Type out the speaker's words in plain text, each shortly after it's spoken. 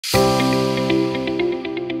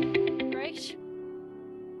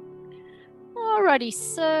Alrighty,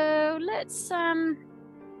 so let's do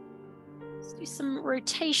some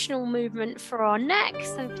rotational movement for our neck.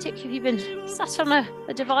 So particularly if you've been sat on a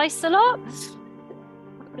device a lot,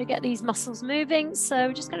 I'm going to get these muscles moving. So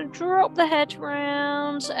we're just going to drop the head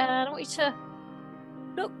round, and I want you to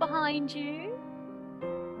look behind you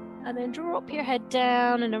and then drop your head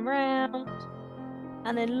down and around,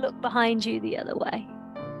 and then look behind you the other way.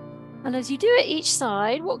 And as you do it each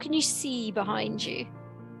side, what can you see behind you?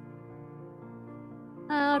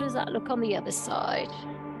 How does that look on the other side?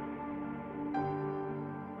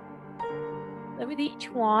 So with each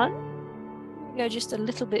one, go just a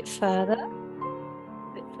little bit further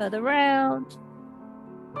round.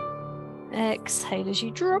 Exhale as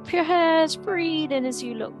you drop your head, breathe in as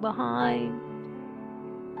you look behind.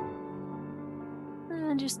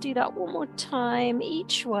 And just do that one more time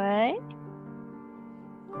each way.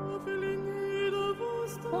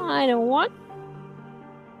 Final one.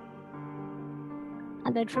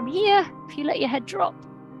 And then from here, if you let your head drop,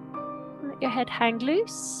 let your head hang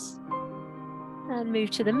loose, and move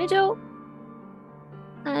to the middle,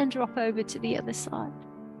 and drop over to the other side.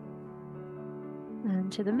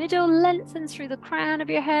 And to the middle, lengthen through the crown of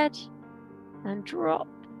your head, and drop.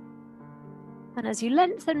 And as you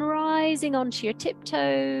lengthen, rising onto your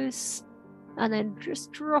tiptoes, and then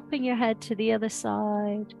just dropping your head to the other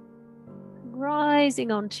side,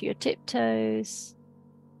 rising onto your tiptoes,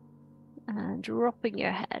 and dropping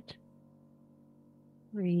your head.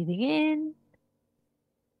 Breathing in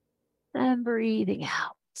and breathing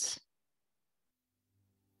out.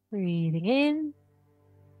 Breathing in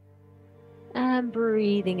and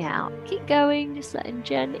breathing out. Keep going, just letting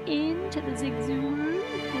Jen into the Zigs room.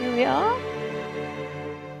 Here we are.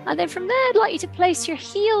 And then from there, I'd like you to place your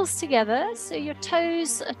heels together so your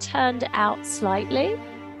toes are turned out slightly.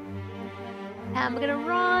 And we're going to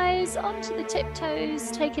rise onto the tiptoes,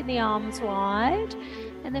 taking the arms wide,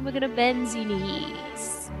 and then we're going to bend your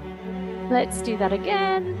knees. Let's do that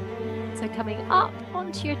again. So coming up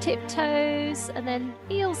onto your tiptoes, and then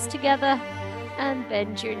heels together, and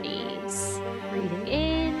bend your knees. Breathing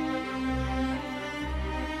in,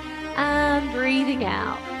 and breathing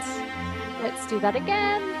out. Let's do that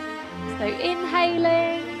again. So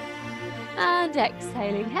inhaling, and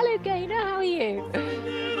exhaling. Hello, Gaynor, how are you?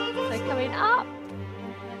 So coming up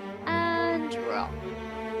and drop.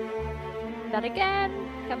 That again,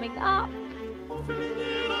 coming up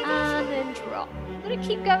and then drop. I'm going to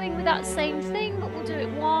keep going with that same thing, but we'll do it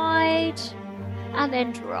wide and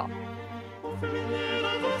then drop.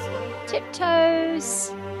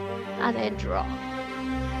 Tiptoes and then drop.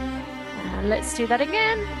 And let's do that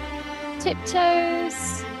again.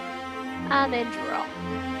 Tiptoes and then drop.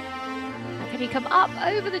 Now can you come up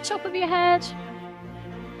over the top of your head?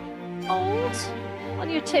 Hold on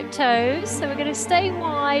your tiptoes. So we're going to stay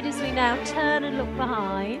wide as we now turn and look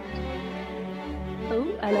behind. Oh,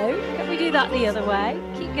 hello. Can we do that the other way?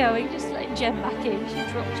 Keep going, just letting Jen back in. She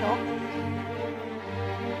dropped off.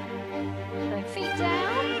 So feet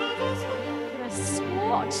down. We're going to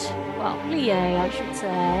squat. Well, plie, I should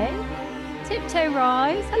say. Tiptoe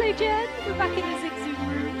rise. Hello, Jen. We're back in the Zigs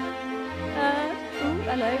room. Oh,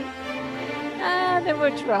 hello. And then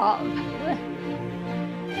we'll drop.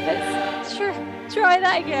 Let's try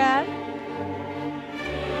that again.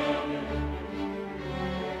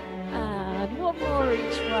 And one more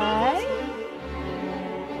each way.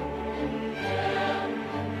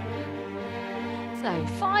 So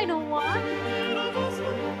final one.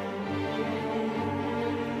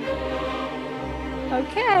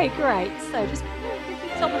 Okay, great. So just put your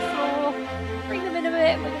feet on the floor, bring them in a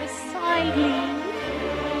bit. We're going to side lean.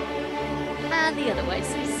 And the other way.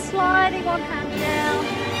 So sliding one hand down,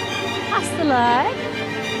 past the leg.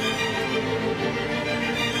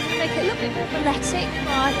 Make it a little bit more balletic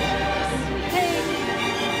by sweeping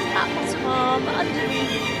that bottom arm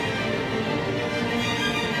underneath.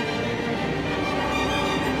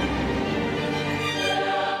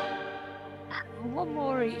 And one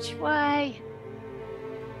more each way.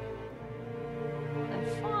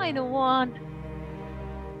 The final one.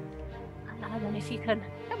 And then if you can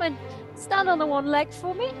come and stand on the one leg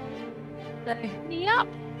for me. So knee up,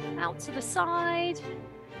 out to the side,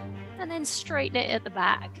 and then straighten it at the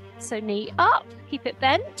back. So knee up, keep it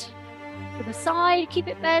bent. To the side, keep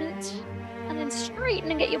it bent, and then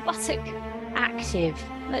straighten and get your buttock active.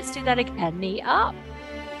 Let's do that again. Knee up,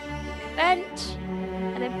 bent,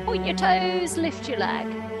 and then point your toes, lift your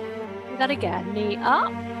leg. Do that again. Knee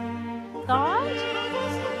up, side,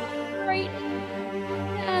 straighten,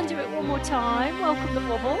 and do it one more time. Welcome the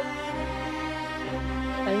wobble.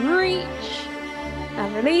 So reach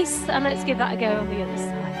and release, and let's give that a go on the other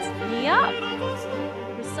side. So knee up,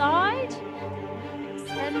 the side,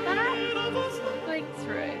 then back, going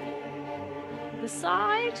through. The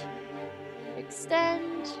side,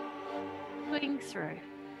 extend, going through.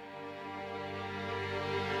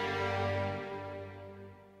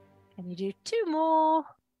 Can you do 2 more?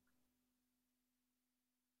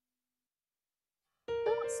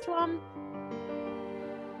 Last one.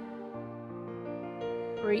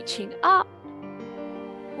 Reaching up,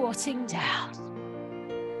 squatting down.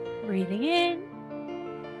 Breathing in,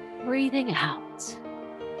 breathing out.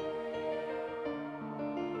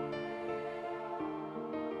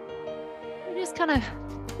 You just kind of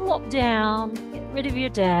flop down, get rid of your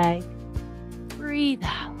day. Breathe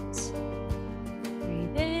out.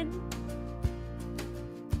 Breathe in.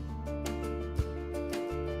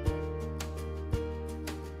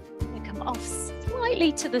 And come off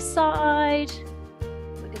slightly to the side.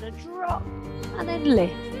 We're going to drop and then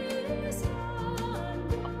lift.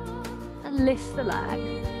 And lift the leg.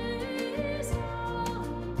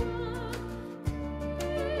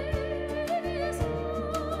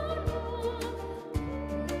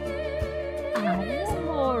 And one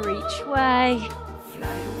more each way.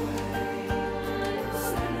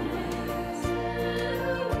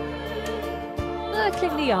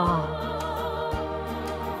 Circling the arm.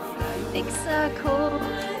 Big circle.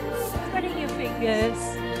 Spreading your fingers.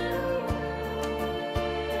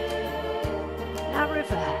 Now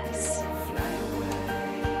reverse.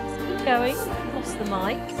 Keep going. Lost the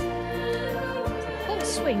mic. Full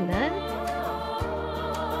swing then.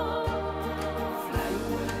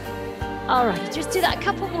 All right, just do that a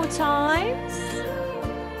couple more times.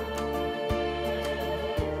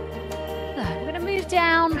 So we're going to move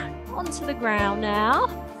down onto the ground now.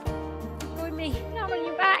 Join me down on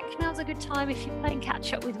your back. Now's a good time if you're playing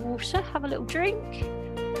catch up with water. Have a little drink.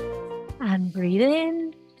 And breathe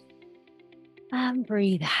in. And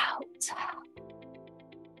breathe out.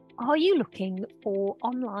 Are you looking for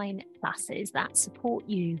online classes that support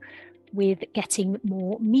you with getting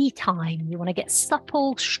more me time? You want to get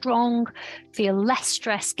supple, strong, feel less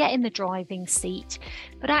stressed, get in the driving seat.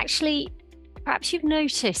 But actually, perhaps you've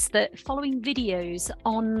noticed that following videos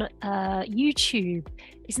on YouTube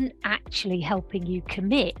isn't actually helping you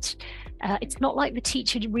commit. It's not like the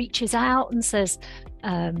teacher reaches out and says,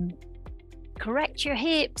 correct your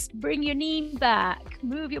hips, bring your knee back,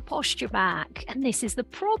 move your posture back. And this is the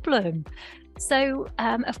problem. So,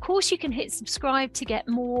 of course, you can hit subscribe to get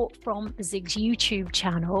more from the Zigs YouTube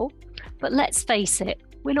channel. But let's face it,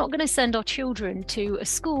 we're not going to send our children to a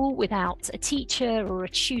school without a teacher or a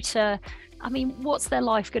tutor. I mean, what's their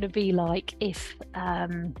life going to be like if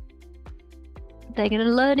they're going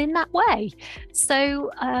to learn in that way?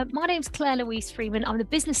 So my name's Claire Louise Freeman. I'm the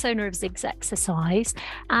business owner of Zigs Exercise,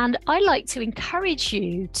 and I'd like to encourage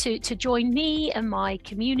you to join me and my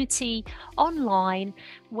community online,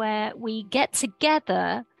 where we get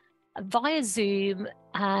together via Zoom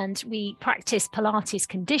and we practice Pilates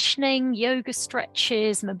conditioning, yoga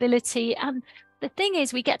stretches, mobility. And the thing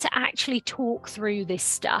is, we get to actually talk through this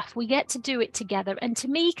stuff. We get to do it together. And to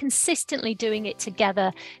me, consistently doing it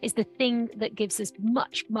together is the thing that gives us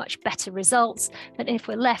much, much better results than if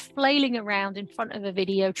we're left flailing around in front of a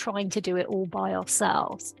video trying to do it all by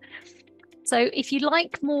ourselves. So if you'd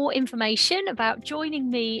like more information about joining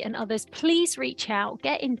me and others, please reach out,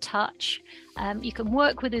 get in touch. You can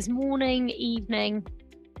work with us morning, evening,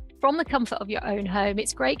 from the comfort of your own home.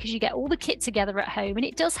 It's great because you get all the kit together at home, and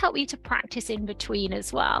it does help you to practice in between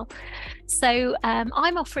as well. So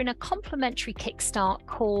I'm offering a complimentary kickstart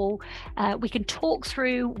call. We can talk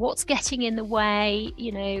through what's getting in the way,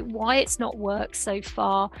 you know, why it's not worked so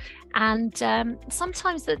far. And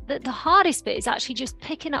sometimes the hardest bit is actually just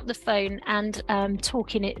picking up the phone and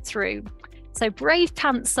talking it through. So brave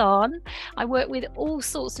pants on. I work with all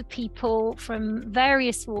sorts of people from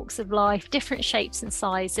various walks of life, different shapes and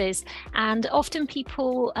sizes. And often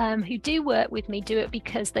people who do work with me do it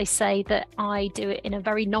because they say that I do it in a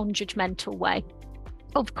very non-judgmental way.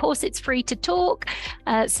 Of course, it's free to talk,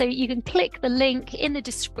 so you can click the link in the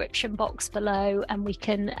description box below and we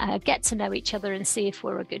can get to know each other and see if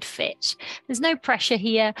we're a good fit. There's no pressure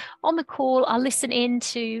here. On the call, I'll listen in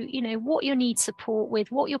to, you know, what you need support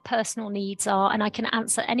with, what your personal needs are, and I can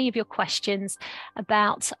answer any of your questions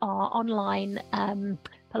about our online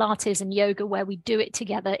Pilates and yoga, where we do it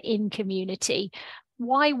together in community.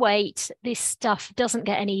 Why wait? This stuff doesn't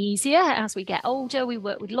get any easier as we get older. We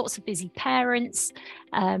work with lots of busy parents,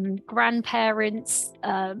 grandparents,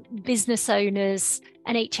 business owners,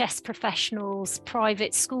 NHS professionals,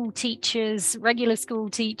 private school teachers, regular school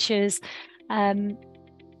teachers.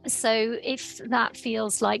 So if that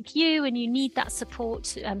feels like you and you need that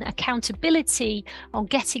support and accountability on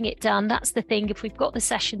getting it done, that's the thing. If we've got the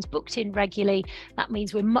sessions booked in regularly, that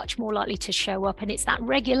means we're much more likely to show up. And it's that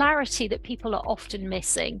regularity that people are often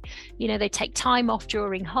missing. You know, they take time off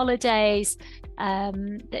during holidays.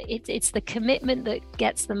 It's the commitment that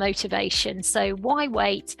gets the motivation. So why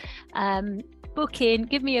wait? Book in,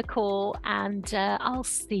 give me a call, and I'll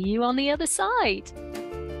see you on the other side.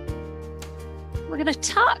 We're going to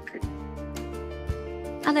tuck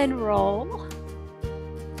and then roll.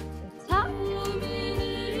 Tuck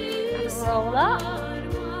and roll up.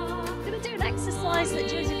 We're going to do an exercise that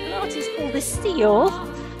Joseph Pilates called the seal.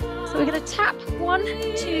 So we're going to tap 1,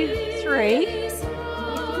 2, 3. If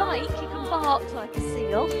you like, you can bark like a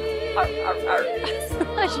seal.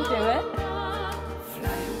 As you do it.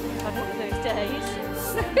 I've had one of those days.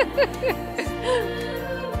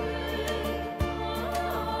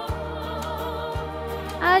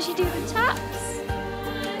 As you do the taps,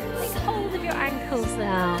 take hold of your ankles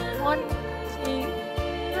now. 1, 2,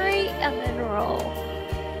 3, and then roll.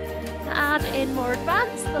 Add in more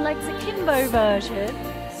advanced, the legs akimbo version.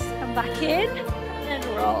 Come back in, and then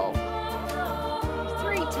roll.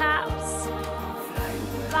 3 taps.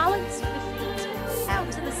 Balance with the feet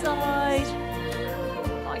out to the side.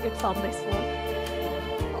 Quite good fun, this one.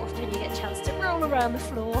 Often you get a chance to roll around the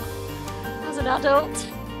floor as an adult.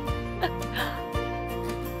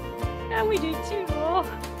 And we do 2 more.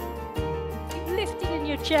 Keep lifting in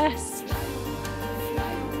your chest.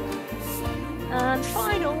 And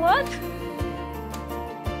final one.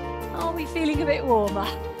 Are we feeling a bit warmer?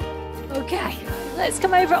 Okay, let's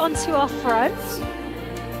come over onto our front.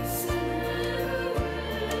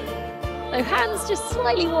 So hands just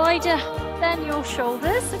slightly wider than your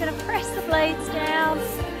shoulders. So we're going to press the blades down,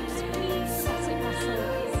 squeeze the buttock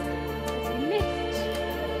muscles, lift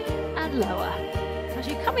and lower. As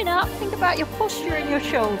you're coming up, think about your posture and your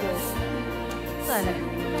shoulders. So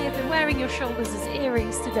you may have been wearing your shoulders as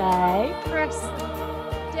earrings today. Press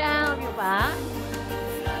down your back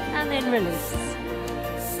and then release.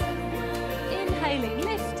 Inhaling,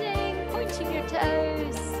 lifting, pointing your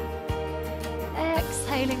toes.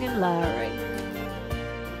 Exhaling and lowering.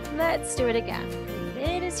 Let's do it again. Breathe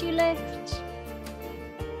in as you lift.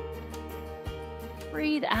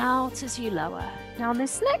 Breathe out as you lower. Now on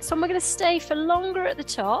this next one, we're going to stay for longer at the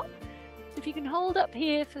top. If you can hold up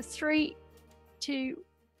here for 3, 2,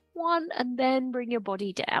 1, and then bring your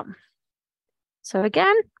body down. So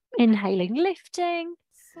again, inhaling, lifting.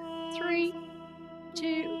 3,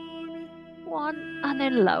 2, 1, and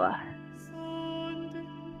then lower.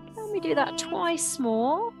 Can we do that twice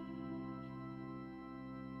more?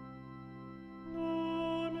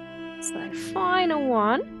 So final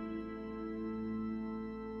one.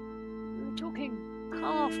 We were talking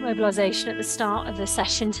calf mobilisation at the start of the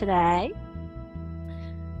session today.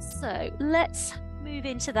 So let's move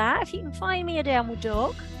into that. If you can find me a downward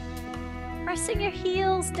dog. Pressing your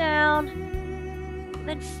heels down, and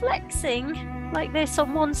then flexing like this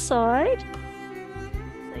on one side.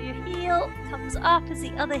 So your heel comes up as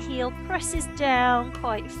the other heel presses down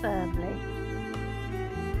quite firmly.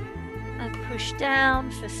 And push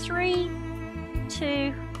down for 3,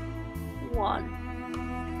 2,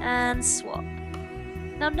 1. And swap.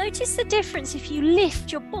 Now notice the difference if you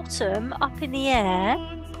lift your bottom up in the air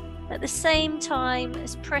at the same time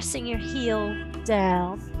as pressing your heel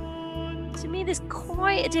down. To me, there's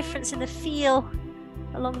quite a difference in the feel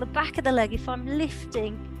along the back of the leg if I'm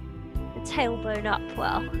lifting the tailbone up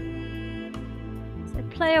well. So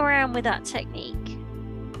play around with that technique.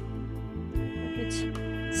 A good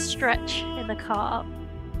stretch in the calf.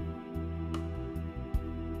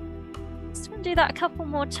 Just want to do that a couple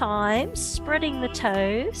more times, spreading the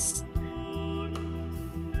toes.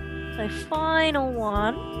 So final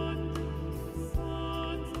one.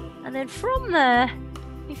 And then from there,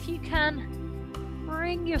 if you can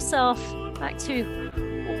bring yourself back to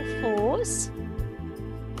all fours,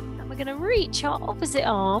 and we're going to reach our opposite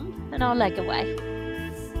arm and our leg away.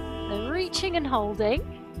 So reaching and holding.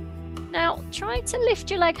 Now try to lift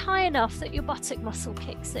your leg high enough that your buttock muscle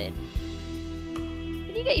kicks in.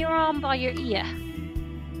 Can you get your arm by your ear?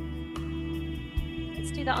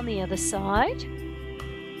 Let's do that on the other side.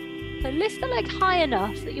 So lift the leg high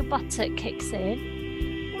enough that your buttock kicks in.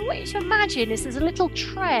 What I want you to imagine is there's a little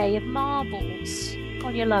tray of marbles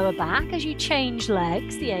on your lower back. As you change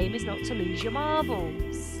legs, the aim is not to lose your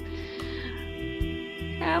marbles.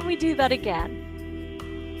 Can we do that again?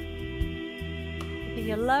 Keeping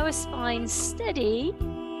your lower spine steady,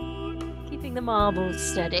 keeping the marbles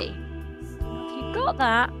steady. Now, if you've got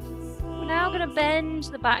that, we're now going to bend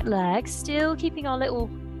the back leg, still keeping our little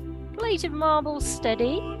plate of marble,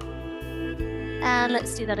 steady. And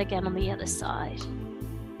let's do that again on the other side.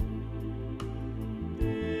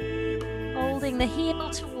 Holding the heel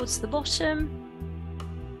towards the bottom.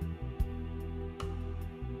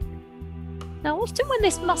 Now, often when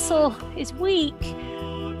this muscle is weak,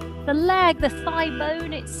 the leg, the thigh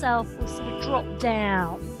bone itself will sort of drop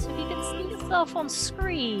down. So if you can see yourself on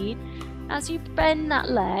screen, as you bend that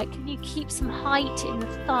leg, can you keep some height in the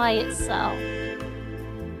thigh itself?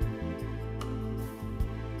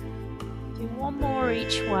 Do one more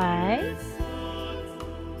each way.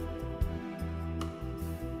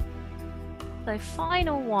 So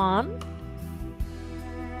final one.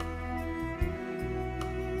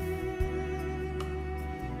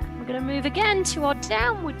 We're going to move again to our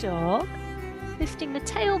downward dog, lifting the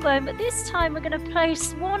tailbone, but this time we're going to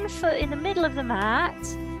place one foot in the middle of the mat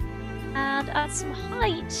and add some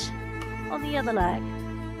height on the other leg.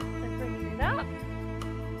 So bringing it up.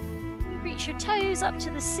 You reach your toes up to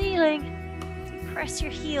the ceiling. So press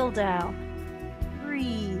your heel down.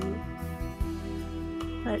 Breathe.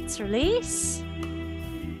 Let's release.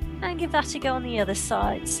 And give that a go on the other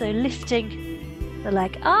side. So lifting the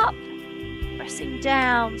leg up, pressing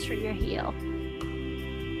down through your heel.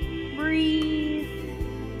 Breathe.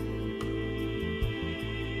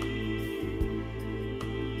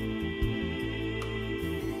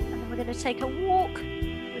 And then we're going to take a walk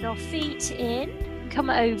with our feet in and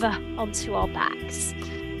come over onto our backs.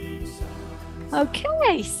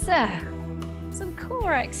 Okay, so some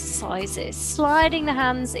core exercises. Sliding the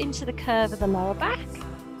hands into the curve of the lower back.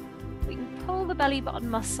 We can pull the belly button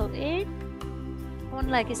muscle in. One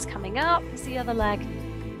leg is coming up as the other leg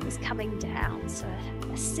is coming down. So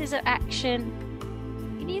a scissor action.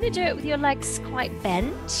 You can either do it with your legs quite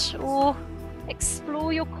bent or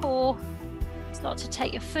explore your core. Start to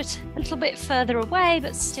take your foot a little bit further away,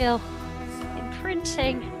 but still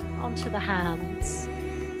imprinting onto the hands.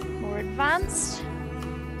 More advanced,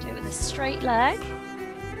 do it with a straight leg,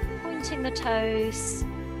 pointing the toes,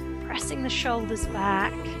 pressing the shoulders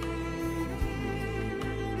back.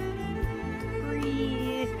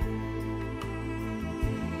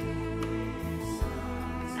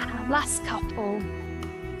 Last couple.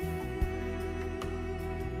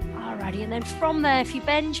 Alrighty, and then from there, if you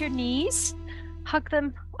bend your knees, hug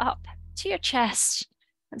them up to your chest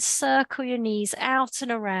and circle your knees out and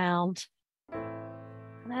around.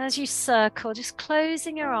 And as you circle, just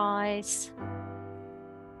closing your eyes,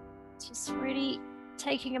 just really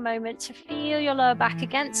taking a moment to feel your lower back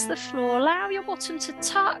against the floor. Allow your bottom to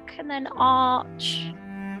tuck and then arch,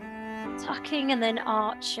 tucking and then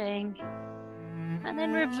arching. And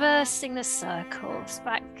then reversing the circles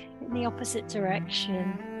back in the opposite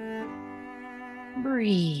direction.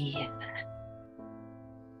 Breathe.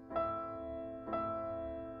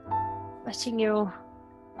 Letting your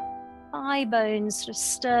thigh bones sort of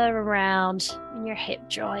stir around in your hip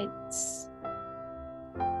joints.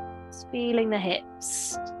 Just feeling the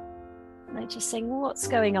hips. Noticing what's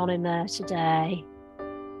going on in there today.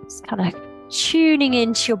 Just kind of tuning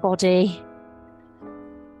into your body.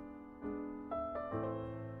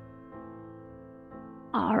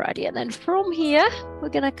 Alrighty, and then from here, we're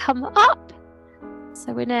going to come up.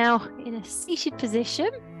 So we're now in a seated position,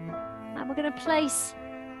 and we're going to place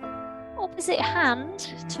opposite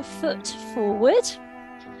hand to foot forward.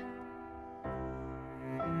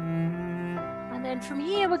 And then from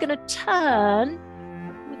here, we're going to turn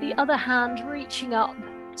with the other hand reaching up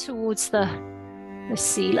towards the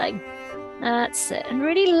ceiling. That's it. And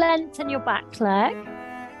really lengthen your back leg.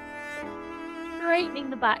 Straightening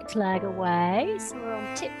the back leg away, so we're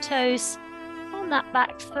on tiptoes on that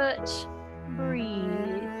back foot.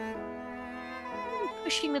 Breathe.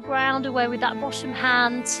 Pushing the ground away with that bottom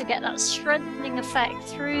hand to get that strengthening effect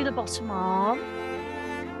through the bottom arm.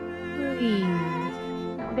 Breathe.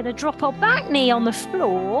 Now we're going to drop our back knee on the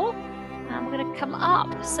floor and we're going to come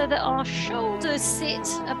up so that our shoulders sit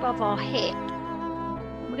above our hip.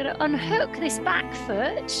 We're going to unhook this back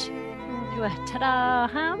foot. We'll do a ta-da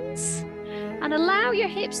hands. And allow your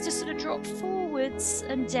hips to sort of drop forwards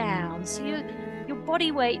and down. So your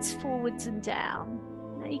body weight's forwards and down.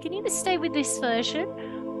 Now you can either stay with this version,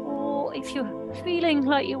 or if you're feeling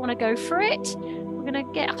like you want to go for it, we're going to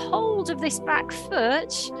get hold of this back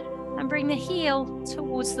foot and bring the heel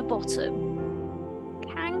towards the bottom.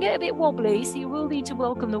 Can get a bit wobbly, so you will need to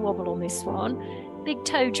welcome the wobble on this one. Big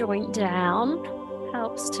toe joint down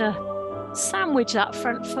helps to sandwich that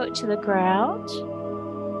front foot to the ground.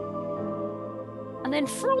 And then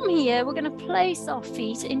from here, we're going to place our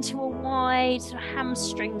feet into a wide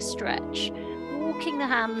hamstring stretch, walking the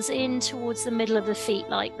hands in towards the middle of the feet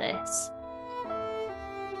like this.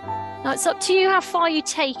 Now it's up to you how far you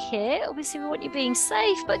take it. Obviously we want you being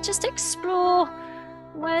safe, but just explore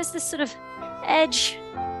where's the sort of edge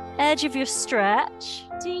of your stretch.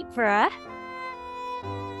 Deep breath.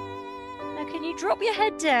 Now can you drop your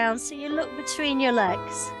head down so you look between your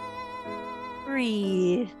legs?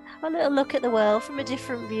 Breathe. Have a little look at the world from a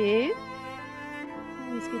different view.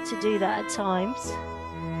 Always good to do that at times.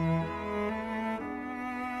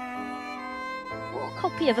 Bought a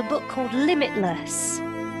copy of a book called Limitless.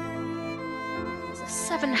 There's a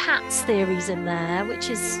 7 hats theories in there, which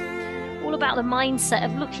is all about the mindset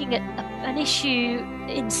of looking at an issue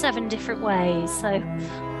in 7 different ways. So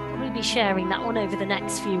we'll be sharing that one over the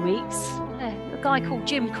next few weeks. A guy called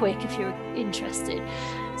Jim Quick, if you're interested.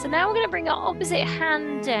 So now we're going to bring our opposite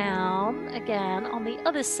hand down again on the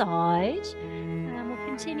other side. And we'll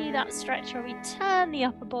continue that stretch where we turn the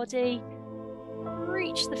upper body,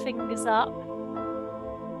 reach the fingers up.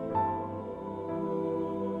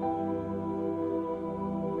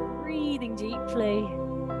 Breathing deeply.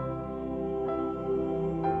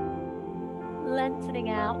 Lengthening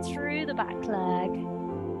out through the back leg.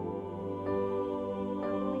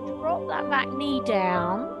 We drop that back knee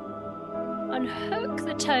down. Unhook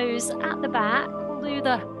the toes at the back. We'll do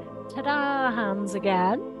the ta-da hands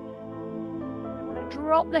again. I'm going to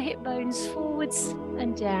drop the hip bones forwards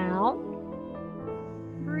and down.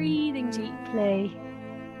 Breathing deeply.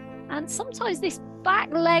 And sometimes this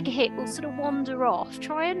back leg hip will sort of wander off.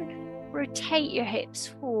 Try and rotate your hips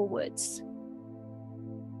forwards.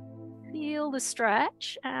 Feel the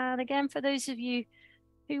stretch. And again, for those of you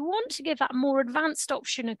who want to give that more advanced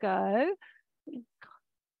option a go,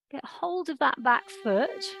 get hold of that back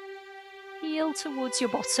foot, heel towards your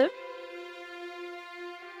bottom.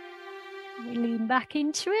 We lean back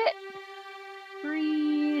into it.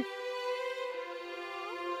 Breathe.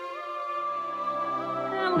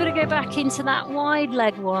 And we're going to go back into that wide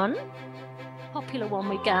leg one. Popular one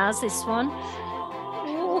with Gaz, this one.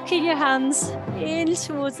 Walking your hands in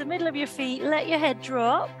towards the middle of your feet. Let your head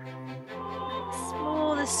drop.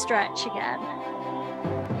 Explore the stretch again.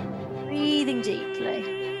 Breathing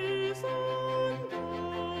deeply.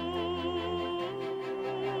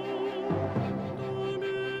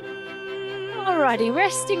 Alrighty,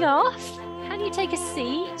 resting off. Can you take a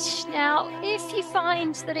seat? Now, if you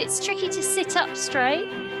find that it's tricky to sit up straight,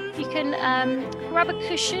 you can grab a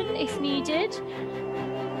cushion if needed.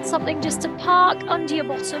 Something just to park under your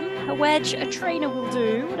bottom. A wedge, a trainer will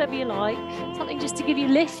do, whatever you like. Something just to give you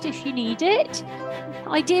lift if you need it.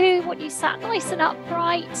 Ideally, want you sat nice and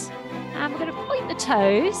upright. And we're going to point the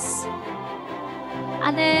toes.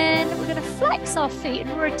 And then we're going to flex our feet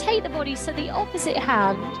and rotate the body so the opposite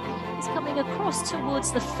hand is coming across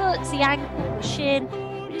towards the foot, the ankle, the shin.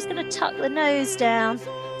 We're just going to tuck the nose down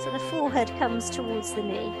so the forehead comes towards the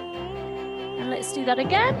knee. And let's do that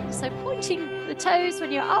again. So pointing the toes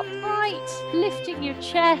when you're upright, lifting your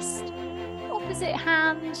chest. Opposite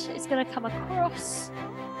hand is going to come across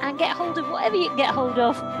and get hold of whatever you can get hold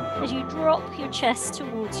of as you drop your chest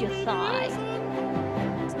towards your thigh.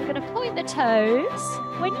 So we're going to point the toes.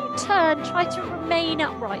 When you turn, try to remain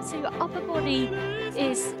upright. So your upper body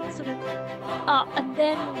is sort of up and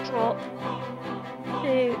then we'll drop.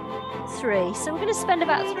 2, 3. So we're going to spend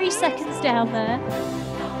about 3 seconds down there.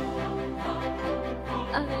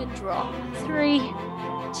 And then drop. 3,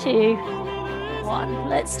 2, 1.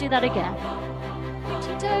 Let's do that again. Point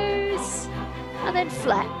your toes. And then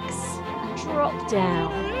flex. And drop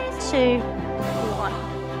down. 2, 1.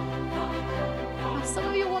 Now, some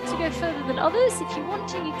of you want to go further than others. If you want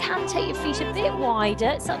to, you can take your feet a bit wider.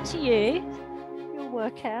 It's up to you. Your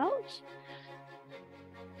workout.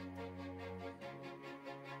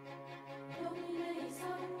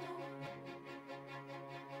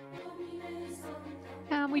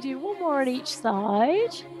 And we do one more on each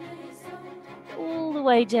side. All the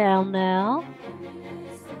way down now.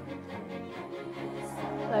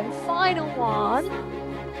 So final one.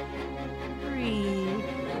 Breathe.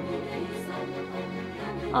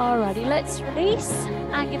 Alrighty, let's release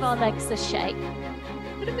and give our legs a shake.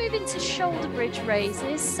 We're going to move into shoulder bridge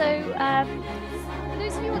raises. So for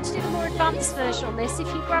those of you who want to do the more advanced version on this, if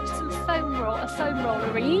you grab some a foam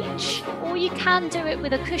roller each, or you can do it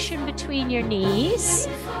with a cushion between your knees.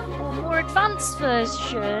 Or more advanced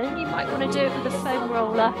version, you might want to do it with a foam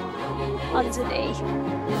roller underneath.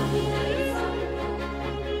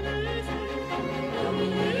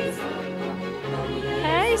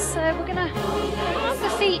 Okay, so we're going to plant the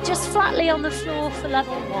feet just flatly on the floor for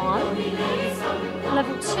level 1.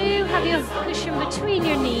 Level 2, have your cushion between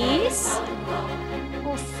your knees.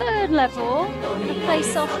 For third level, we'll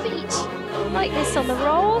place our feet like this on the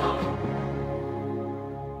roll.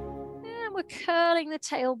 And we're we're curling the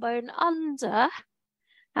tailbone under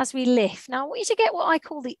as we lift. Now I want you to get what I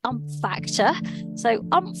call the factor. So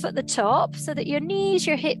at the top so that your knees,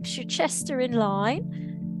 your hips, your chest are in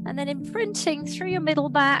line, and then imprinting through your middle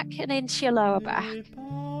back and into your lower back.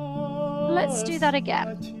 Let's do that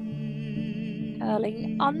again.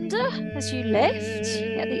 Curling under as you lift,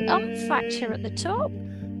 get the factor at the top,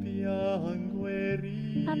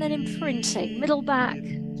 and then imprinting middle back,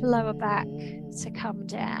 lower back to come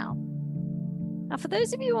down. Now, for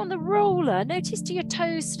those of you on the roller, notice do your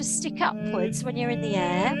toes sort of stick upwards when you're in the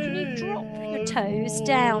air. Can you drop your toes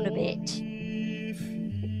down a bit?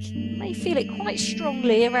 You may feel it quite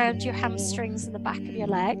strongly around your hamstrings and the back of your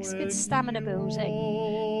legs. Good stamina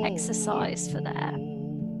building exercise for there.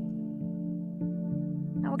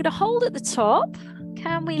 Now we're going to hold at the top.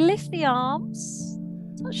 Can we lift the arms?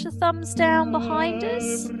 Touch the thumbs down behind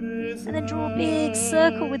us, and then draw a big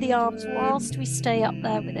circle with the arms whilst we stay up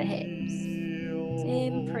there with the hips.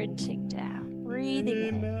 Imprinting down, breathing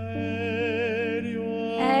in,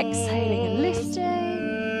 exhaling and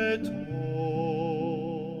lifting,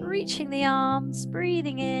 reaching the arms,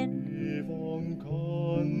 breathing in,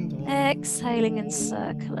 exhaling and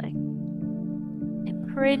circling,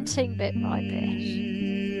 imprinting bit by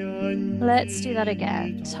bit. Let's do that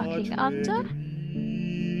again. Tucking under,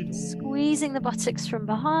 squeezing the buttocks from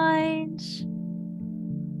behind,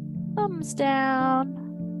 thumbs down,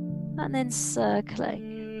 and then circling.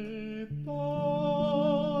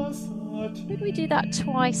 Could we do that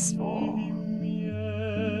twice more?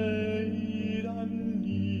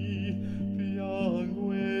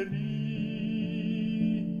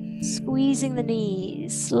 Squeezing the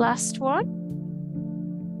knees. Last one.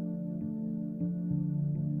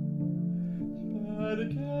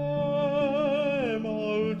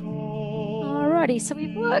 Alrighty, so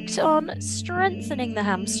we've worked on strengthening the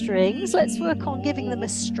hamstrings. Let's work on giving them a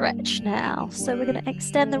stretch now. So we're going to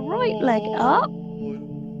extend the right leg up,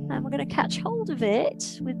 and we're going to catch hold of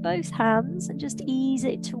it with both hands and just ease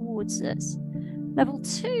it towards us. Level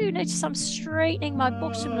 2, notice I'm straightening my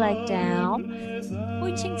bottom leg down,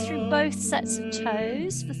 pointing through both sets of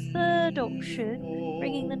toes. For third option,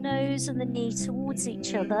 bringing the nose and the knee towards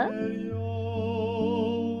each other.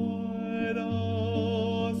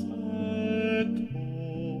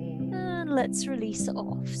 Let's release it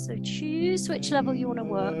off. So choose which level you want to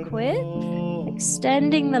work with,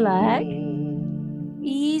 extending the leg,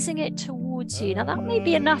 easing it towards you. Now that may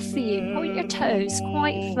be enough for you. Point your toes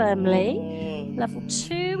quite firmly. Level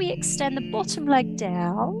 2, we extend the bottom leg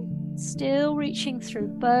down, still reaching through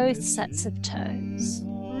both sets of toes.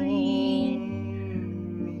 Breathe.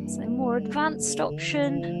 So more advanced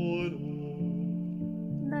option.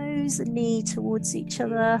 Nose and knee towards each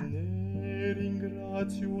other.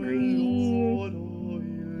 Breathe.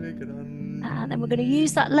 And then we're going to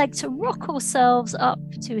use that leg to rock ourselves up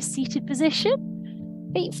to a seated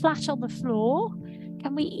position. Feet flat on the floor.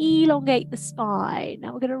 Can we elongate the spine?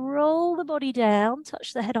 Now we're going to roll the body down,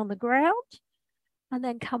 touch the head on the ground, and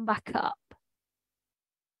then come back up.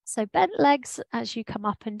 So bent legs as you come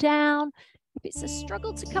up and down. If it's a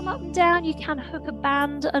struggle to come up and down, you can hook a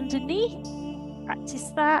band underneath. Practice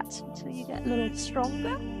that until you get a little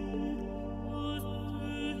stronger.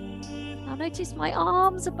 Now notice my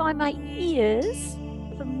arms are by my ears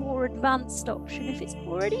for more advanced option. If it's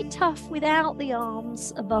already tough without the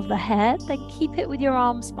arms above the head, then keep it with your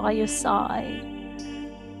arms by your side.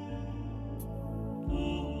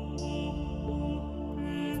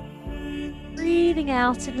 Breathing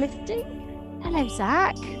out and lifting. Hello,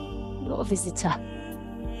 Zach. We've got a visitor.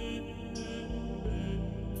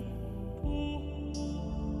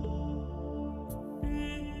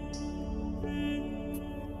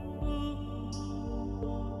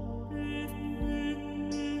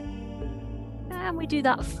 And we do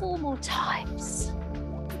that 4 more times.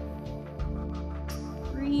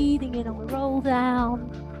 Breathing in on the roll down.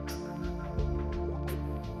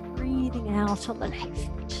 Breathing out on the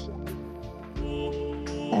lift.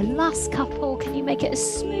 The last couple, can you make it a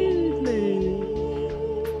smooth move?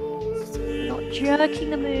 Not jerking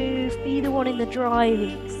the move, be the one in the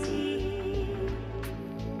driving seat.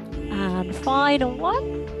 And final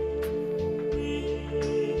one.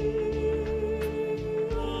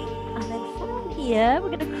 Here, we're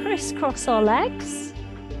going to crisscross our legs.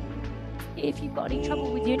 If you've got any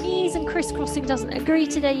trouble with your knees and crisscrossing doesn't agree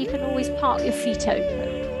today, you can always park your feet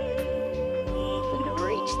open. We're going to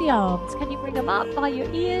reach the arms. Can you bring them up by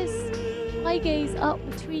your ears? Eye gaze up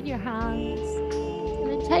between your hands. And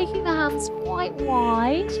then taking the hands quite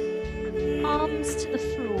wide, palms to the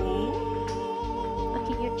floor,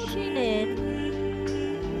 looking your chin in.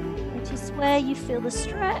 Notice where you feel the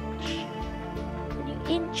stretch.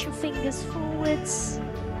 inch your fingers forwards.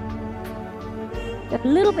 Go a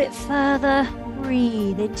little bit further.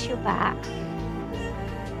 Breathe into your back.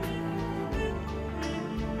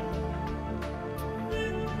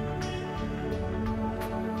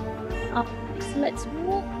 So let's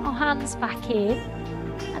walk our hands back in.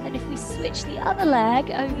 And then if we switch the other leg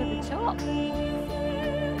over the top,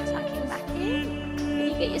 tucking back in, and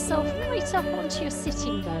you get yourself right up onto your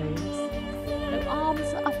sitting bones. So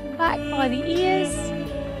arms up and back by the ears,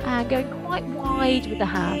 and going quite wide with the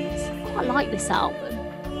hands. Oh, I like this album.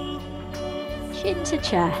 Chin to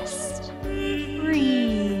chest.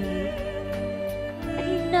 Breathe. And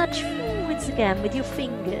you nudge forwards again with your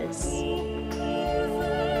fingers.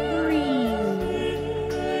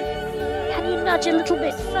 Nudge a little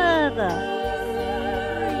bit further.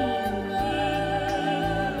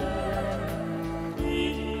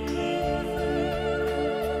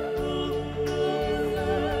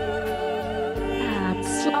 And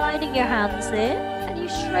sliding your hands in, and you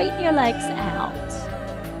straighten your legs out.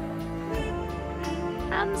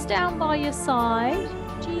 Hands down by your side.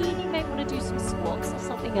 Jean, you may want to do some squats or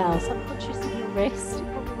something else. I'm conscious of your wrist. You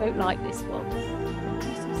probably won't like this one.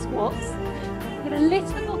 Do some squats. We're going to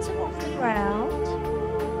lift the bottom off the ground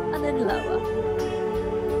and then lower.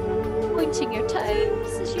 Pointing your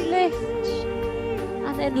toes as you lift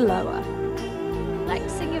and then lower.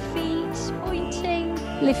 Flexing your feet, pointing,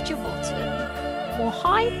 lift your bottom. More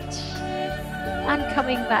height and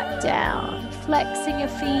coming back down. Flexing your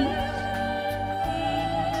feet,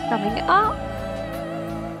 coming up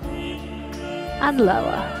and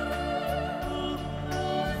lower.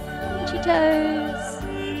 Point your toes.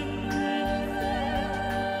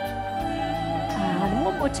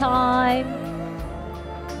 One more time.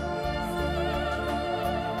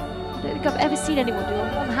 I don't think I've ever seen anyone do a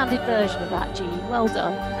one-handed version of that, Jean. Well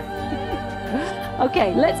done.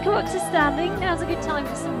 Okay, let's go up to standing. Now's a good time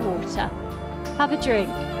for some water. Have a drink.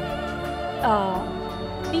 Oh,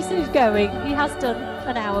 Nisu's going. He has done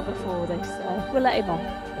an hour before this, so we'll let him on.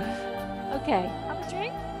 Okay, have a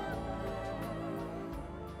drink.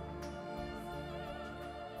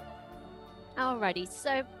 Alrighty,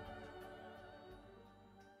 so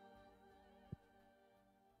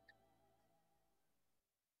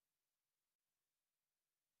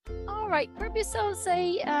right, grab yourselves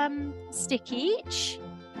a stick each.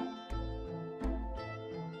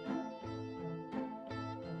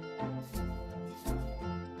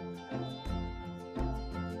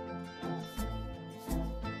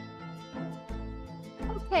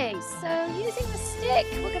 Okay, so using the stick,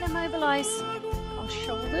 we're going to mobilize our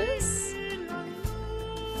shoulders.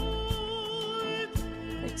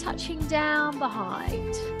 We're touching down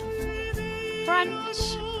behind.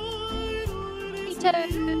 Front.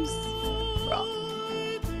 Toes, rock.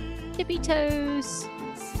 Tippy toes,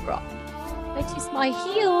 rock. Notice my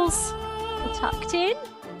heels are tucked in,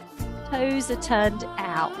 toes are turned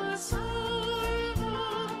out.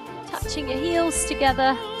 Touching your heels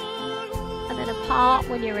together and then apart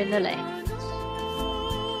when you're in the lift.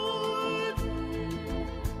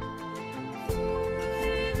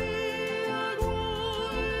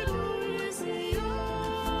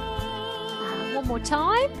 And one more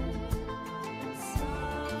time.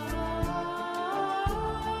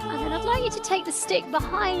 I'd like you to take the stick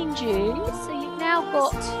behind you, so you've now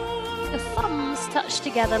got the thumbs touched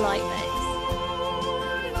together like this.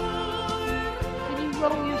 And you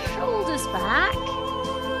roll your shoulders back,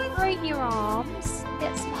 straighten your arms,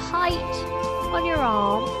 get some height on your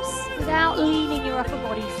arms without leaning your upper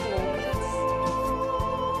body forwards.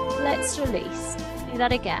 Let's release. Do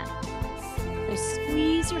that again. So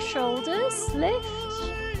squeeze your shoulders, lift,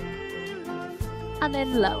 and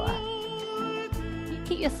then lower.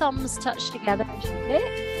 Keep your thumbs touched together as you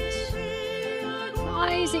lift.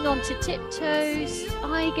 Rising onto tiptoes,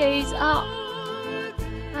 eye gaze up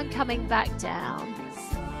and coming back down.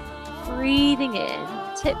 Breathing in,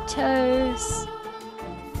 tiptoes.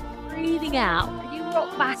 Breathing out, and you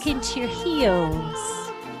rock back into your heels.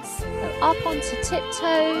 So up onto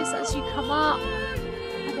tiptoes as you come up,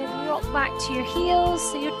 and then rock back to your heels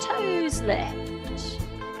so your toes lift.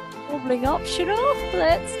 Wobbling optional,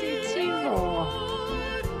 let's do 2 more.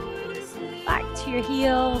 Back to your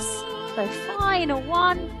heels, so final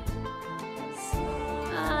 1,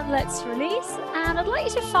 and let's release. And I'd like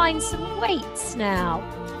you to find some weights now.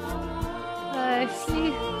 So if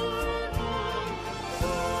you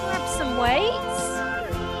grab some weights,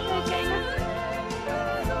 okay,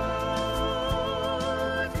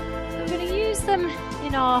 so we're going to use them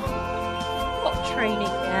in our squat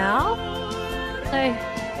training now. So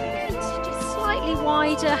just slightly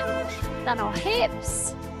wider than our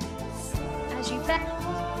hips. As you bend,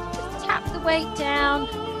 just tap the weight down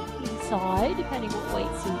inside, depending what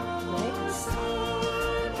weights you use.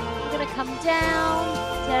 We're going to come down,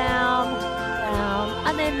 down, down,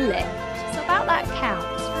 and then lift. So about that count.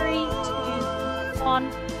 3, 2, 1,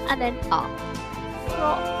 and then up.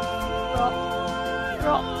 Drop, drop,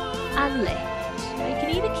 drop, and lift. Now you can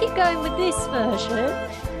either keep going with this version,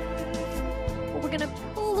 or we're going to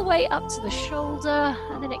pull the weight up to the shoulder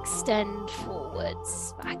and then extend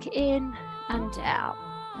forwards, back in and down.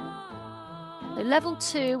 So level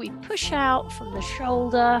 2, we push out from the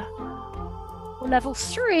shoulder. Or level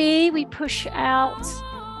 3, we push out,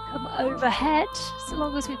 come overhead, so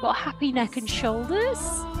long as we've got happy neck and shoulders.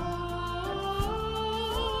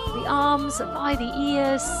 The arms are by the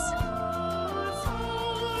ears.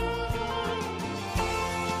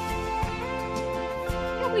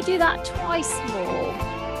 Can we do that twice more?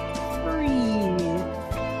 Breathe.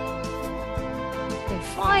 The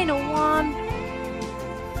final one.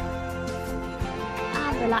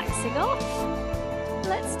 And relaxing off.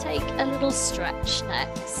 Let's take a little stretch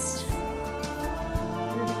next.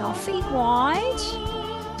 Moving our feet wide.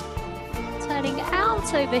 Turning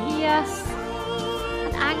out over here.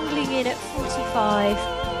 And angling in at 45.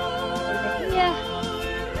 Over here.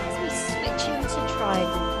 As we switch into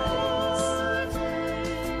triangle pose.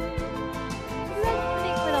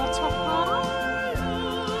 Lengthening with our top arm.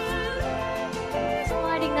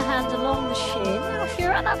 Sliding the hand along the shin. Now if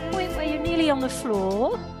you're at that point where you're nearly on the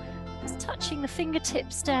floor, touching the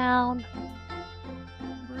fingertips down.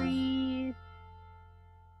 Breathe.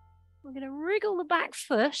 We're going to wriggle the back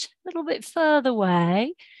foot a little bit further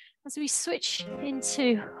away as we switch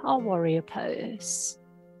into our warrior pose.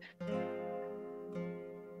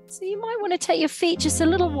 So you might want to take your feet just a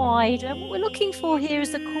little wider. What we're looking for here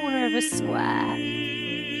is the corner of a square.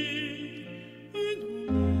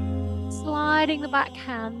 Sliding the back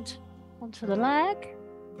hand onto the leg.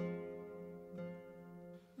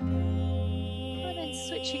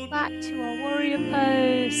 Switching back to our warrior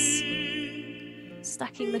pose,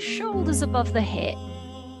 stacking the shoulders above the hip,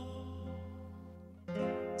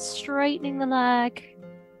 straightening the leg,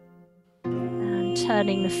 and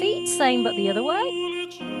turning the feet, same but the other way,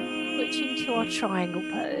 switching to our triangle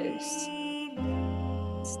pose,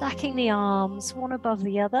 stacking the arms one above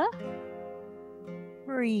the other,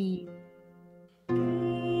 breathe,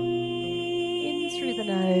 in through the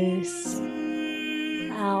nose,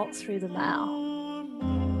 out through the mouth.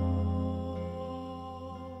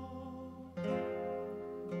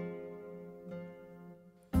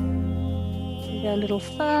 Go a little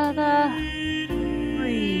further.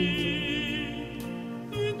 Breathe.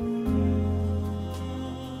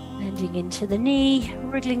 Bending into the knee,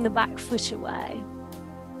 wriggling the back foot away.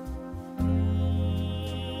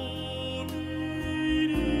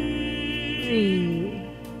 Breathe.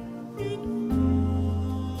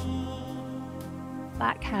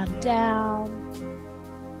 Back hand down.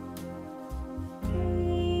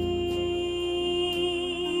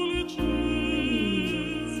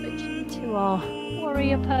 Our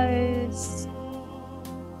warrior pose.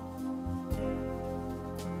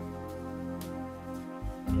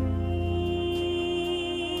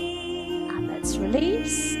 And let's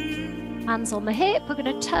release. Hands on the hip. We're going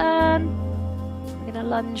to turn. We're going to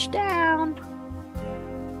lunge down.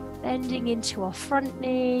 Bending into our front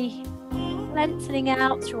knee. Lengthening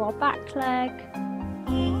out through our back leg.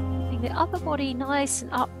 Keeping the upper body nice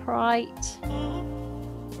and upright.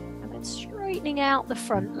 And then straightening out the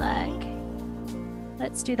front leg.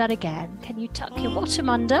 Let's do that again. Can you tuck your bottom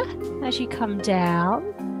under as you come down?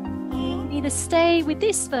 You can either stay with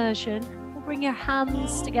this version or bring your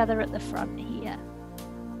hands together at the front here.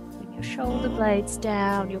 Bring your shoulder blades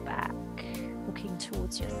down your back, looking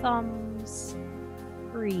towards your thumbs.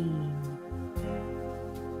 Breathe.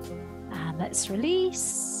 And let's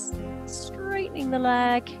release, straightening the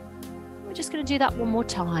leg. We're just going to do that one more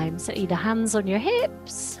time. So either hands on your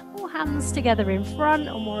hips or hands together in front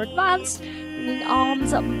or more advanced. Bringing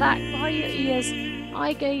arms up and back by your ears,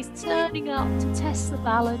 eye gaze turning up to test the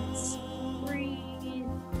balance. Breathe.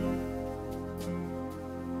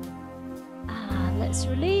 And let's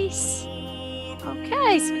release.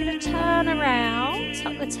 Okay, so we're going to turn around,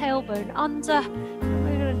 tuck the tailbone under, and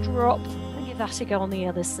we're going to drop and give that a go on the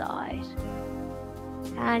other side.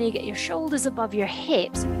 And you get your shoulders above your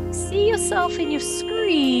hips. See yourself in your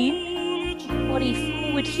screen. Body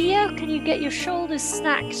forward here. Can you get your shoulders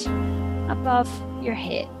stacked above your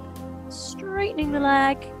hip? Straightening the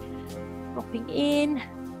leg, dropping in,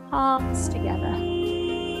 arms together.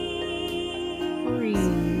 Breathe.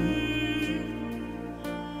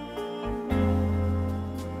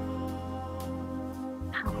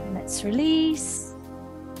 And let's release.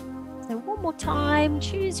 So one more time,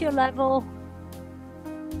 choose your level.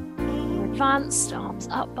 Your advanced arms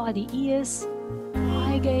up by the ears,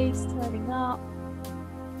 eye gaze turning up.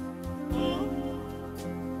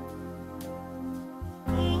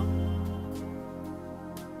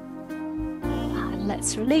 And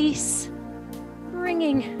let's release,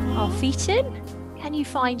 bringing our feet in. Can you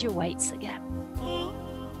find your weights again?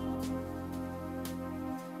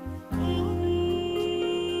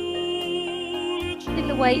 Keeping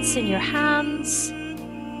the weights in your hands,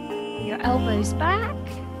 your elbows back,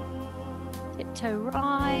 tiptoe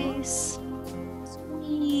rise,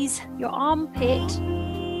 squeeze your armpit,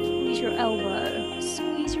 squeeze your elbow,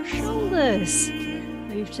 squeeze your shoulders,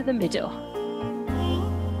 move to the middle.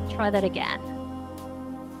 Try that again.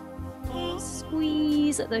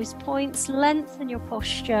 Squeeze at those points, lengthen your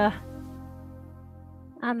posture,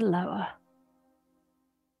 and lower.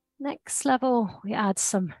 Next level, we add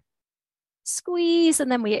some squeeze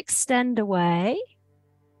and then we extend away,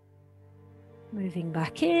 moving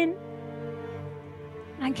back in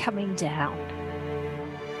and coming down.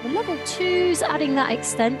 The level 2's adding that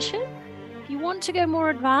extension. If you want to go more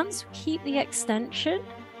advanced, keep the extension.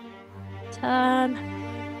 Turn,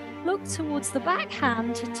 look towards the back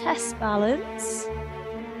hand to test balance.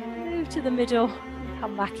 Move to the middle,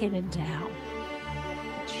 come back in and down.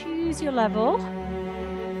 Choose your level.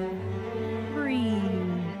 Breathe.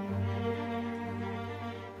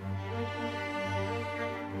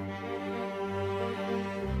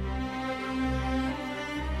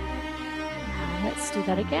 Let's do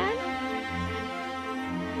that again.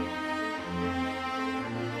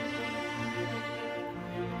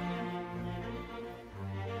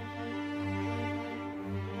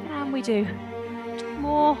 And we do 2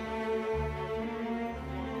 more.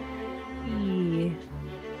 Breathe.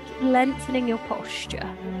 Lengthening your posture.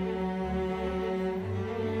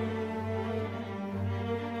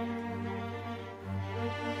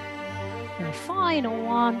 And a final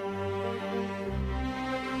one.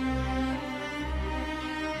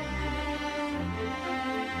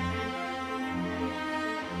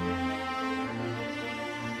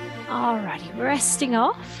 Alrighty, resting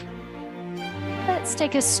off. Let's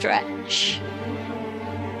take a stretch.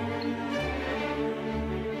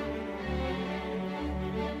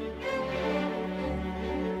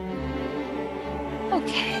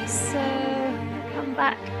 Okay, so come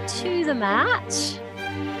back to the mat. So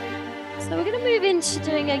we're going to move into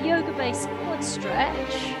doing a yoga-based quad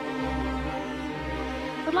stretch.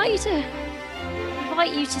 I'd like to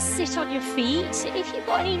invite you to sit on your feet. If you've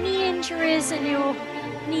got any knee injuries and your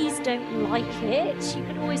knees don't like it, you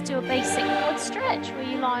can always do a basic quad stretch where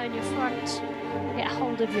you lie on your front, get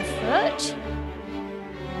hold of your foot.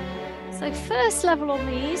 So first level on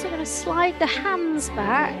these, we're going to slide the hands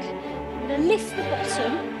back. I'm going to lift the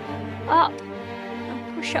bottom up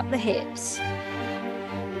and push up the hips.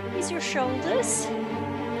 Use your shoulders.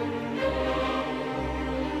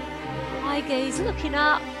 Eye gaze looking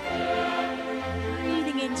up,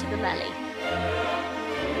 breathing into the belly.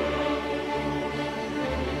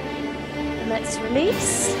 Let's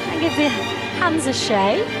release and give the hands a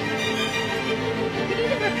shake. You can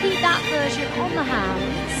either repeat that version on the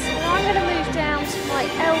hands, or I'm going to move down to my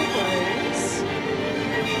elbows.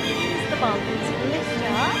 Use the buns, lift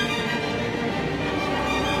up.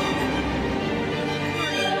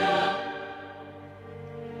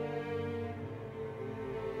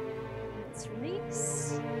 Let's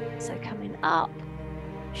release. So coming up,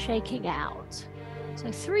 shaking out. So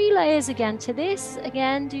 3 layers again to this.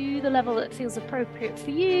 Again, do the level that feels appropriate for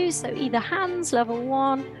you. So either hands level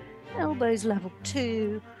 1, elbows level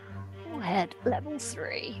 2, or head level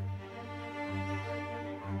 3.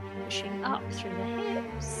 Pushing up through the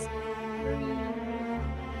hips.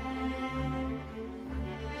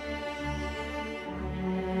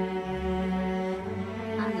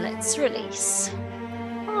 And let's release.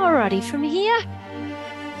 Alrighty, from here,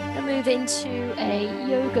 we'll move into a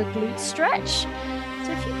yoga glute stretch.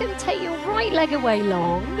 So if you can take your right leg away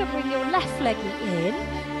long and bring your left leg in,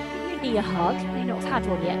 give your knee a hug. You may not have had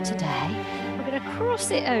one yet today. We're going to cross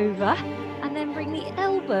it over and then bring the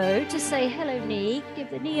elbow to say hello knee, give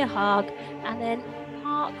the knee a hug, and then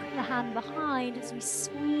park the hand behind as we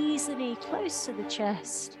squeeze the knee close to the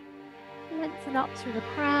chest. Lengthen up through the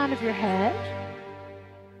crown of your head.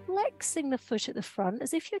 Flexing the foot at the front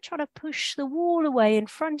as if you're trying to push the wall away in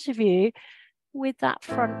front of you with that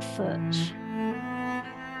front foot.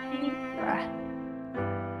 Deep breath.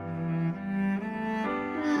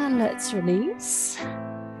 And let's release.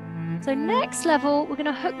 So next level, we're going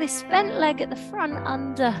to hook this bent leg at the front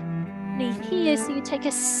underneath here so you take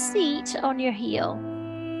a seat on your heel.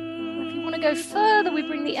 If you want to go further, we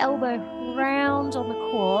bring the elbow ground on the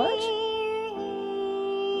quad.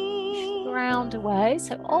 Push the ground away.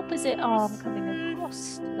 So opposite arm coming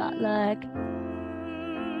across to that leg.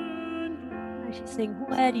 Noticing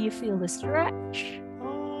where do you feel the stretch.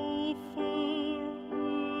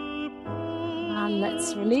 And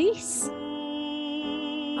let's release.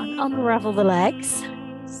 And unravel the legs.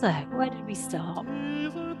 So where did we start?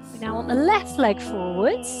 We now want the left leg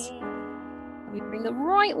forwards. We bring the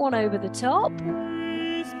right one over the top.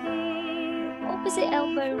 Opposite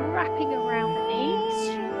elbow wrapping around the knee,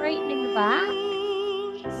 straightening the back.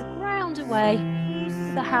 The ground away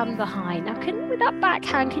with the hand behind. Now with that back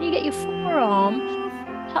hand, can you get your forearm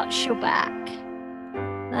touch your back?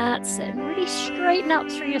 That's it. And really straighten up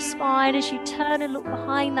through your spine as you turn and look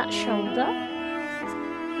behind that shoulder.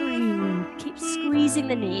 Breathe. Keep squeezing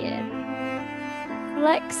the knee in.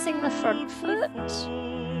 Flexing the front foot.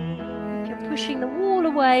 You're pushing the wall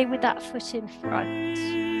away with that foot in front.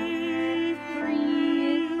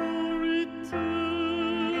 Breathe.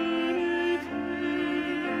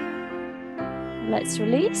 Let's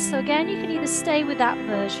release. So again, you can either stay with that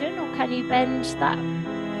version or can you bend that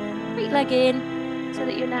right leg in so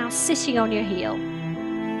that you're now sitting on your heel.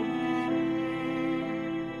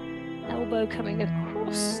 Elbow coming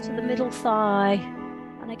across to the middle thigh.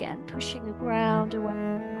 And again, pushing the ground away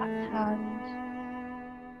with the back hand.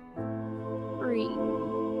 Breathe.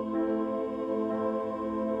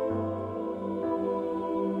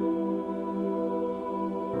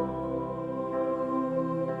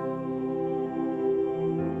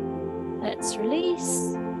 Let's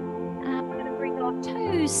release. And we're going to bring our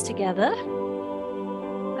toes together.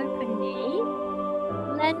 Open knee.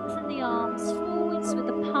 Lengthen the arms forwards with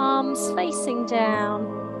the palms facing down.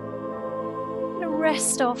 We're going to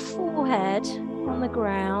rest our forehead on the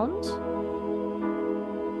ground.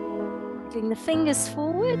 Moving the fingers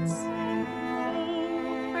forwards.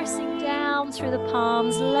 Pressing down through the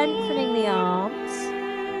palms, lengthening the arms.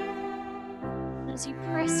 As you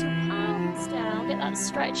press your palms down, get that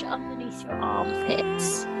stretch underneath your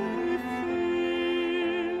armpits.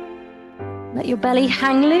 Let your belly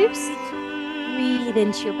hang loose. Breathe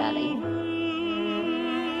into your belly.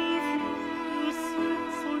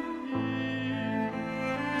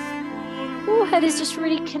 Forehead is just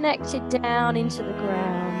really connected down into the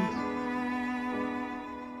ground.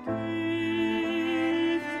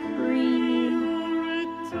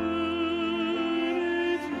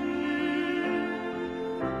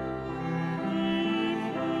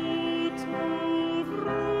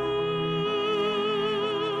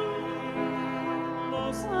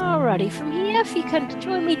 Alrighty, from here, if you can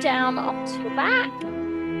join me down onto your back.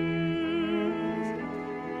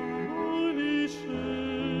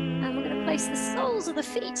 And we're going to place the soles of the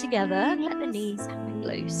feet together and let the knees hang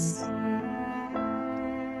loose.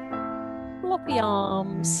 Floppy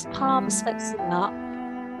arms, palms flexing up.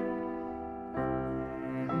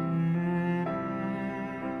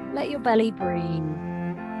 Let your belly breathe.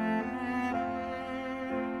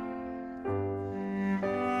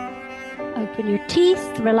 Open your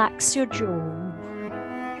teeth, relax your jaw.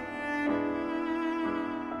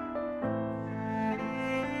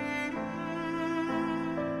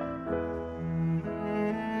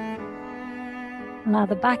 Allow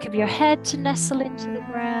the back of your head to nestle into the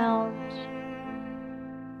ground.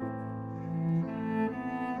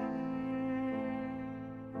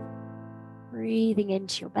 Breathing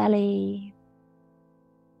into your belly.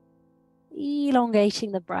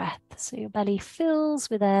 Elongating the breath so your belly fills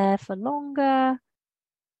with air for longer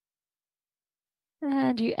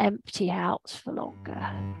and you empty out for longer.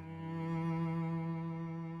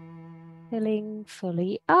 Filling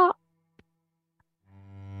fully up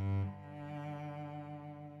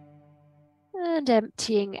and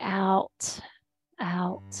emptying out,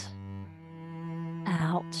 out,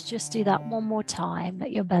 out. Just do that one more time.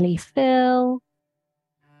 Let your belly fill.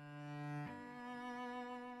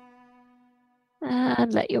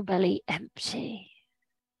 And let your belly empty.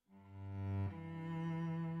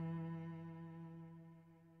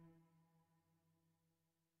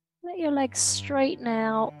 Let your legs straighten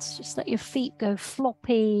out. Just let your feet go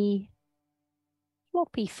floppy.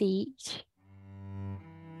 Floppy feet.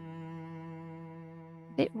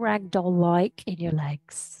 A bit ragdoll-like in your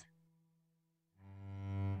legs.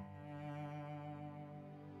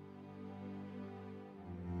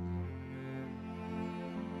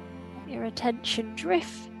 Let your attention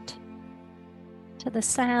drift to the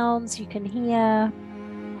sounds you can hear.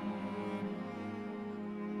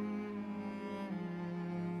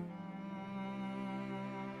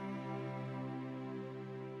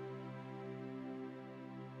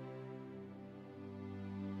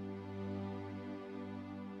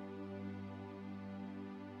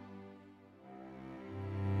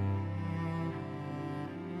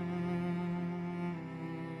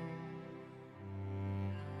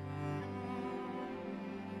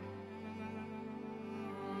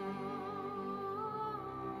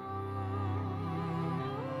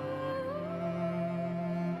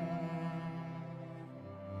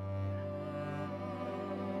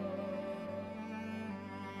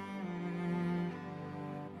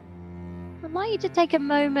 I'd like you to take a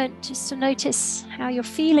moment just to notice how you're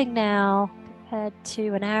feeling now compared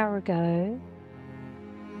to an hour ago.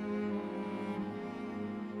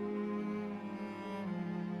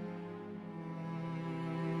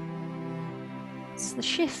 What's the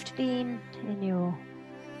shift been in your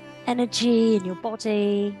energy, in your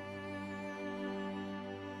body?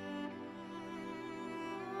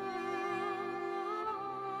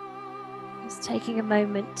 Just taking a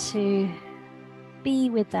moment to be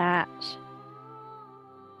with that.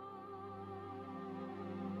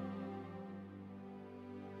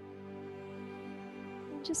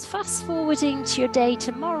 And just fast forwarding to your day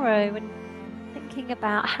tomorrow and thinking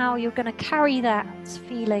about how you're going to carry that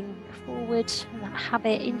feeling forward and that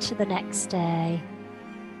habit into the next day.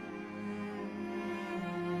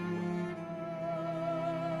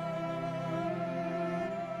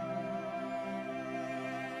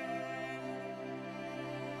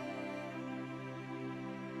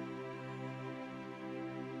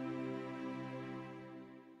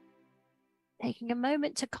 Taking a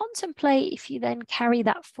moment to contemplate if you then carry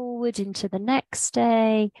that forward into the next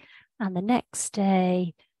day and the next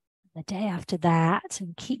day, the day after that,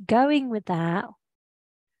 and keep going with that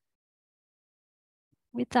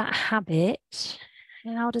habit.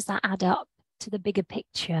 How does that add up to the bigger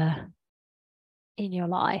picture in your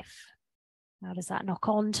life? How does that knock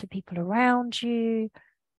on to people around you?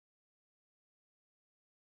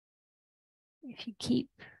 If you keep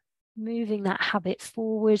moving that habit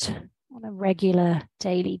forward on a regular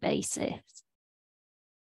daily basis.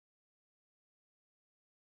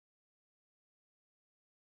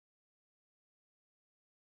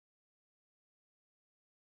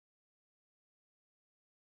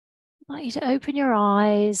 I'd like you to open your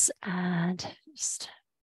eyes and just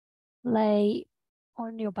lay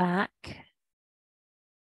on your back.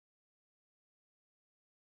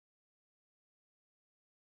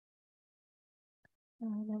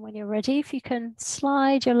 And then when you're ready, if you can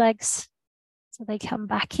slide your legs so they come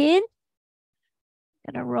back in.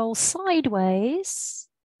 Going to roll sideways.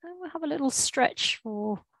 And we'll have a little stretch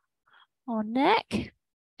for our neck.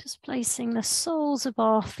 Just placing the soles of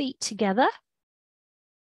our feet together.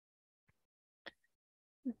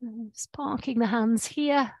 Just parking the hands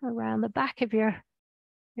here around the back of your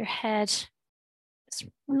head. Just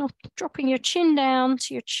not dropping your chin down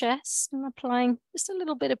to your chest and applying just a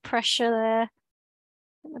little bit of pressure there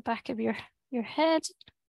in the back of your head.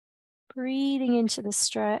 Breathing into the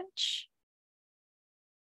stretch.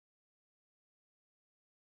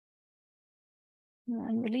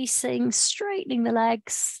 And releasing, straightening the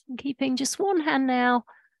legs, and keeping just one hand now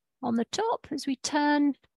on the top as we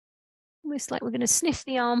turn, almost like we're going to sniff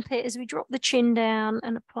the armpit as we drop the chin down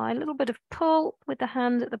and apply a little bit of pull with the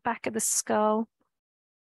hand at the back of the skull.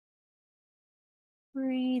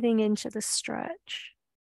 Breathing into the stretch.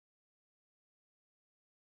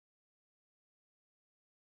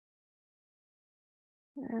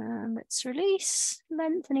 And let's release,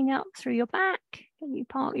 lengthening up through your back. Can you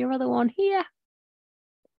park your other one here?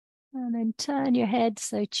 And then turn your head,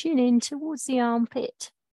 so chin in towards the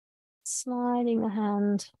armpit, sliding the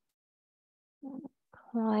hand,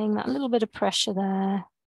 applying that little bit of pressure there.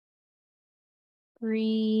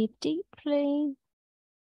 Breathe deeply.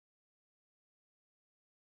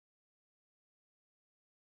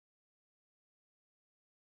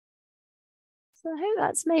 So I hope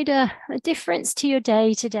that's made a difference to your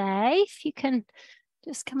day today. If you can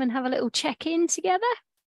just come and have a little check-in together.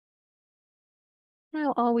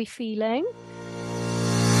 How are we feeling?